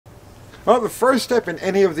Well, the first step in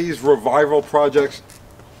any of these revival projects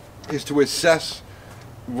is to assess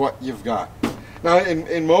what you've got. Now,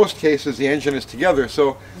 in most cases, the engine is together,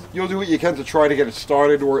 so you'll do what you can to try to get it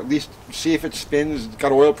started, or at least see if it spins, it's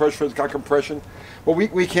got oil pressure, it's got compression. But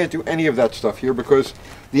we can't do any of that stuff here because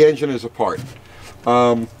the engine is apart.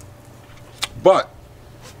 But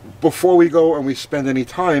before we go and we spend any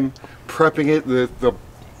time prepping it, the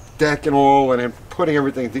deck and all, and then putting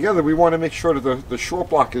everything together, we want to make sure that the short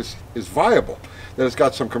block is viable, that it's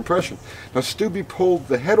got some compression. Now, Stuby pulled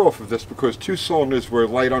the head off of this because 2 cylinders were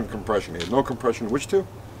light on compression. He had no compression. Which 2?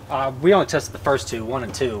 We only tested the first 2, 1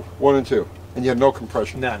 and 2. 1 and 2. And you had no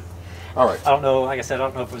compression? None. All right. I don't know, like I said, I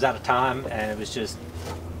don't know if it was out of time and it was just...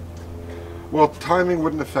 Well, timing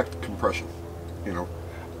wouldn't affect compression, you know.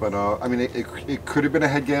 But, I mean, it could have been a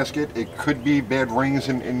head gasket. It could be bad rings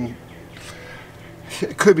in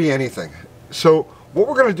it could be anything. So what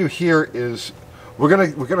we're going to do here is we're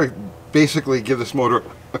going to basically give this motor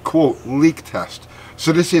a quote leak test.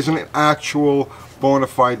 So this isn't an actual bona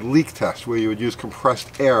fide leak test where you would use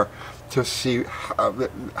compressed air to see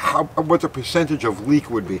what the percentage of leak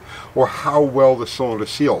would be or how well the cylinder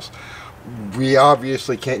seals. We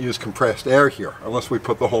obviously can't use compressed air here unless we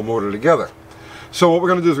put the whole motor together. So what we're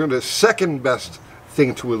going to do is we're going to do the second best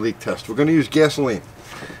thing to a leak test. We're going to use gasoline.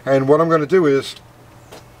 And what I'm going to do is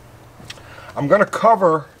I'm going to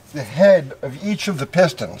cover the head of each of the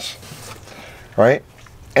pistons, right?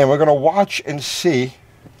 And we're going to watch and see.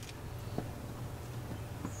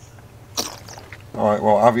 All right,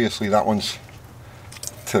 well, obviously that one's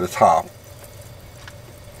to the top.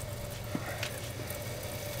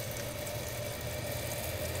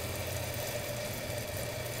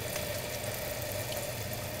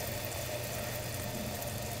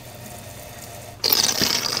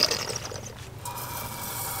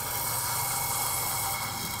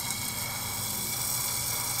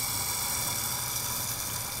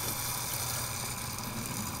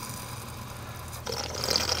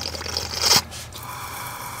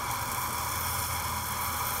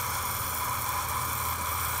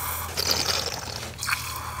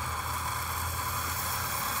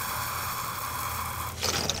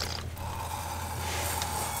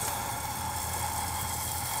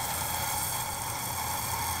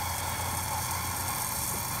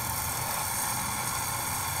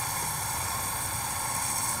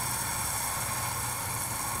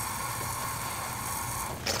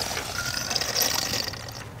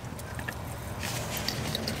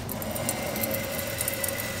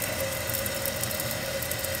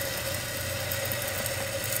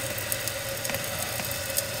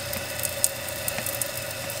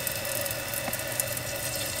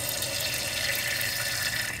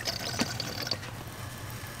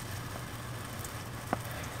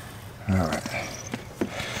 All right.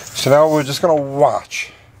 So now we're just going to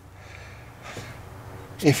watch.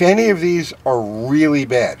 If any of these are really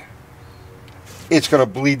bad, it's going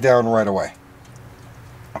to bleed down right away.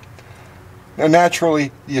 Now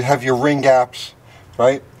naturally, you have your ring gaps,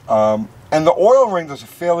 right? And the oil ring does a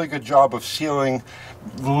fairly good job of sealing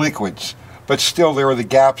the liquids, but still there are the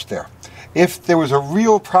gaps there. If there was a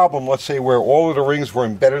real problem, let's say where all of the rings were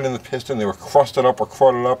embedded in the piston, they were crusted up or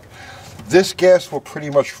corded up, this gas will pretty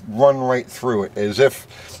much run right through it as if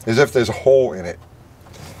there's a hole in it.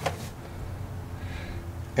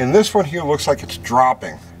 And this one here looks like it's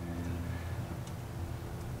dropping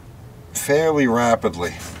fairly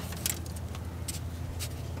rapidly.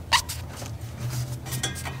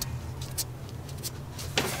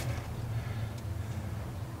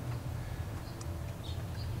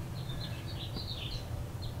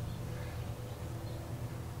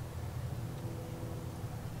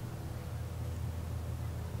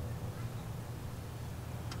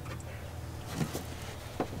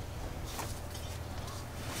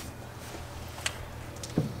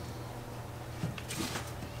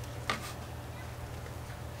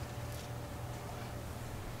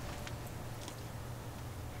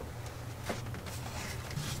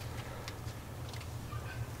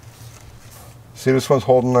 See, this one's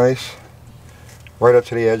holding nice, right up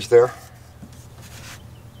to the edge there.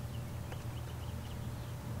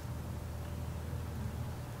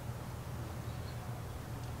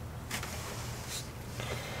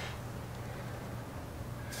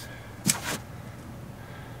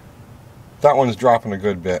 That one's dropping a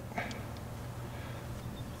good bit.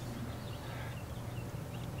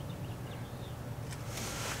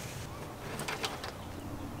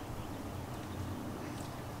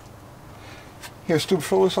 Here, Stu,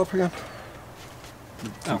 fill this up again.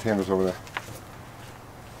 Containers over there.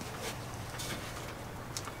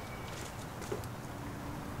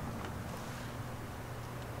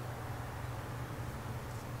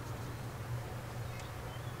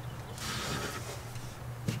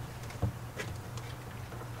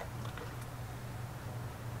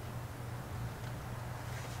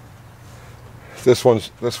 This one's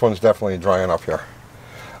definitely drying up here.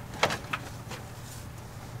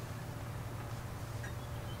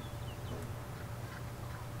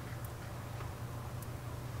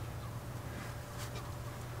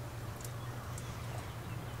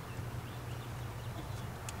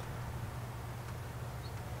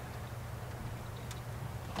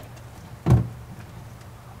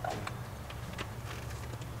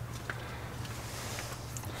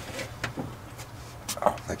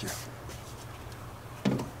 Oh, thank you.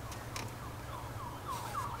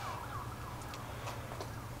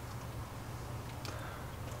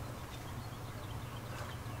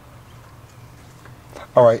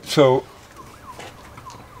 All right, so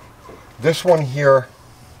this one here,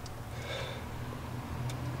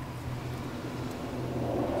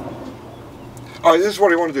 all right, this is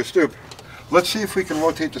what I want to do, Stu. Let's see if we can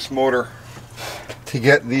rotate this motor to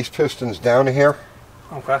get these pistons down to here.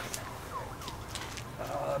 Okay.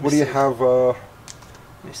 What do you have? Let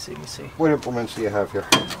me see. What implements do you have here?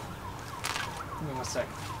 Give me 1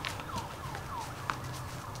 second.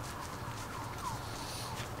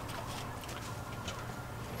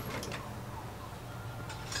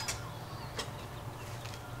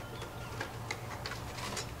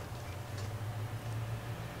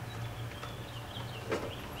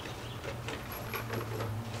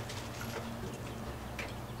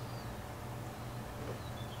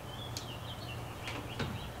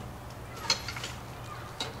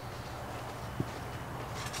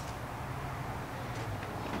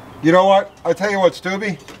 You know what? I tell you what,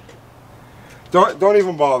 Stuby. Don't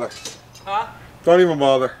even bother. Huh? Don't even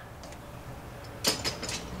bother.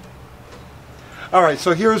 All right,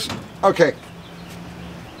 so here's, okay.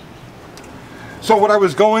 So what I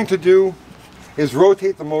was going to do is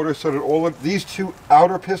rotate the motor so that all of these two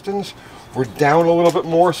outer pistons were down a little bit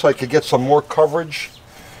more so I could get some more coverage,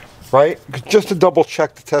 right? Just to double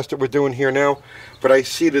check the test that we're doing here now. But I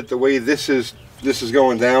see that the way this is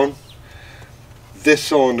going down, this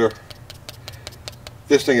cylinder,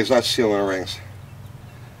 this thing is not sealing the rings.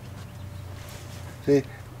 See,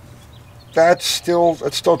 that's still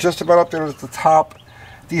just about up there at the top.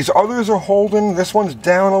 These others are holding. This one's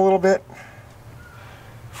down a little bit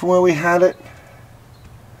from where we had it.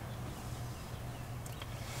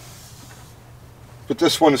 But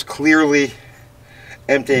this one is clearly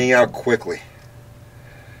emptying out quickly.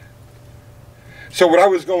 So what I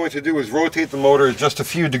was going to do is rotate the motor just a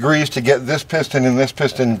few degrees to get this piston and this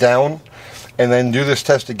piston down, and then do this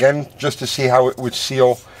test again just to see how it would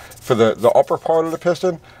seal for the upper part of the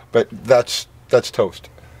piston, but that's toast.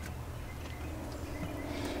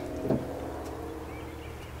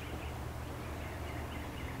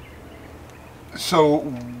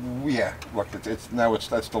 So yeah, look, that's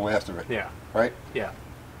the last of it. Yeah. Right? Yeah.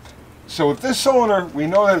 So if this cylinder, we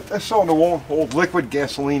know that this cylinder won't hold liquid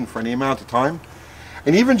gasoline for any amount of time,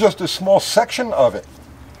 and even just a small section of it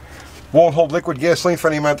won't hold liquid gasoline for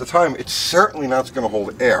any amount of time, it's certainly not going to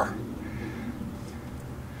hold air.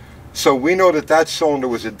 So we know that that cylinder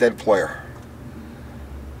was a dead player.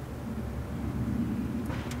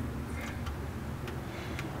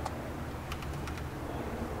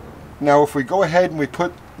 Now if we go ahead and we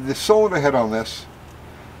put the cylinder head on this,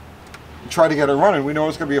 and try to get it running, we know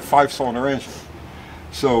it's going to be a 5-cylinder engine.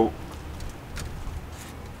 So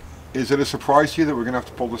is it a surprise to you that we're going to have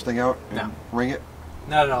to pull this thing out and ring it?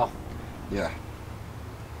 Not at all. Yeah.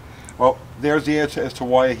 Well, there's the answer as to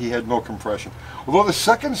why he had no compression. Although the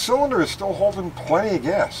second cylinder is still holding plenty of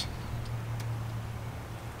gas.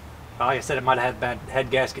 Like I said, it might have had bad head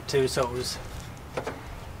gasket too, so it was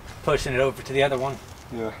pushing it over to the other one.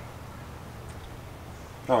 Yeah.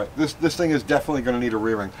 All right, this thing is definitely going to need a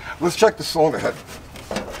re-ring. Let's check the cylinder head.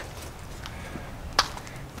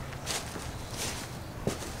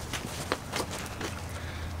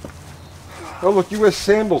 Oh look, you wear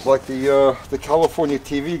sandals like the California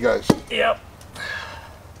TV guys. Yep.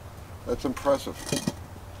 That's impressive.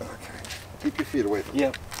 Okay, keep your feet away from me.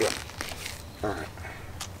 Yep. Yep. All right.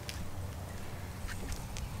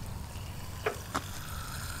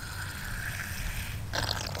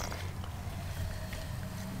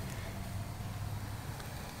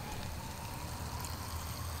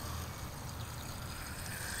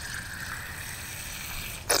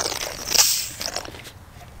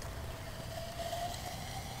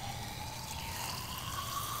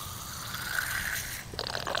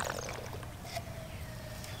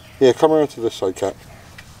 Yeah, come around to this side, Cat.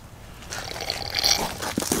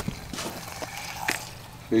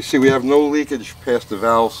 You see we have no leakage past the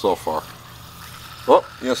valve so far. Oh,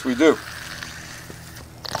 yes we do.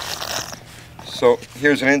 So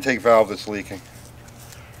here's an intake valve that's leaking.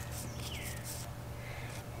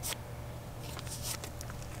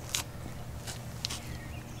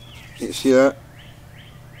 You see that?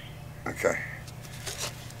 Okay.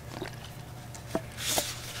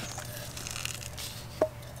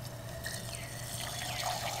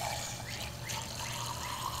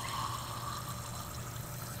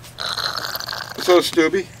 So,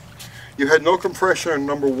 Stuby, you had no compression on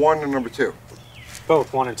number 1 and number 2.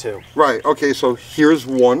 Both 1 and 2. Right, okay, so here's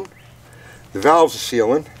 1. The valves are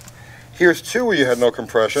sealing. Here's 2 where you had no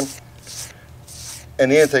compression.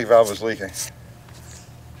 And the intake valve is leaking.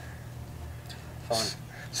 Fun.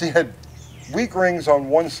 So you had weak rings on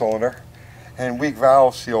one cylinder and weak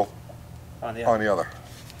valve seal On the other.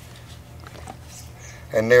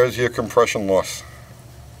 And there's your compression loss.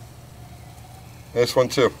 This one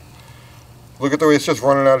too. Look at the way it's just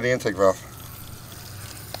running out of the intake valve.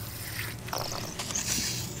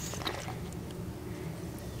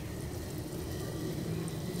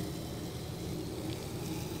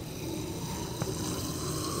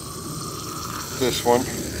 This one.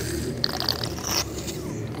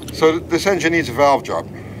 So this engine needs a valve job.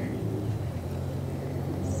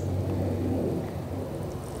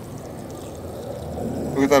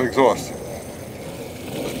 Look at that exhaust.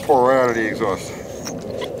 Just pour right out of the exhaust.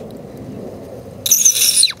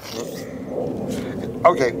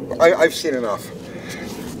 Okay, I've seen enough.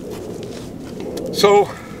 So,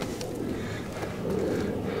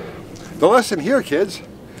 the lesson here, kids,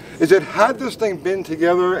 is that had this thing been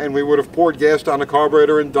together and we would have poured gas down the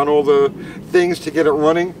carburetor and done all the things to get it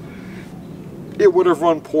running, it would have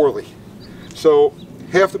run poorly. So,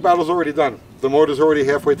 half the battle's already done. The motor's already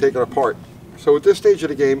halfway taken apart. So at this stage of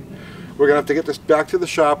the game, we're going to have to get this back to the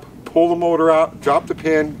shop, pull the motor out, drop the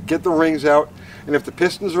pan, get the rings out, and if the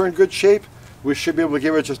pistons are in good shape, we should be able to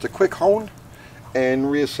give it just a quick hone and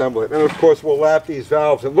reassemble it. And of course we'll lap these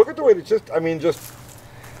valves. And look at the way it just, I mean, just,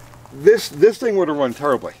 this thing would have run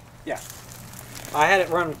terribly. Yeah. I had it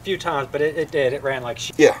run a few times, but it did. It ran like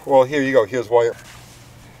shit. Yeah, well here you go. Here's wire.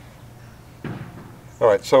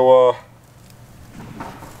 Alright, so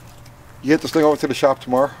you get this thing over to the shop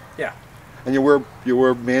tomorrow? Yeah. And you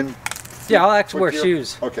wear man? Yeah, I'll actually wear gear?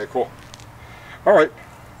 shoes. Okay, cool. Alright.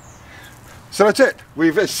 So that's it.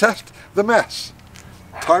 We've assessed the mess.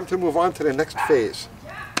 Time to move on to the next phase.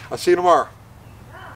 I'll see you tomorrow.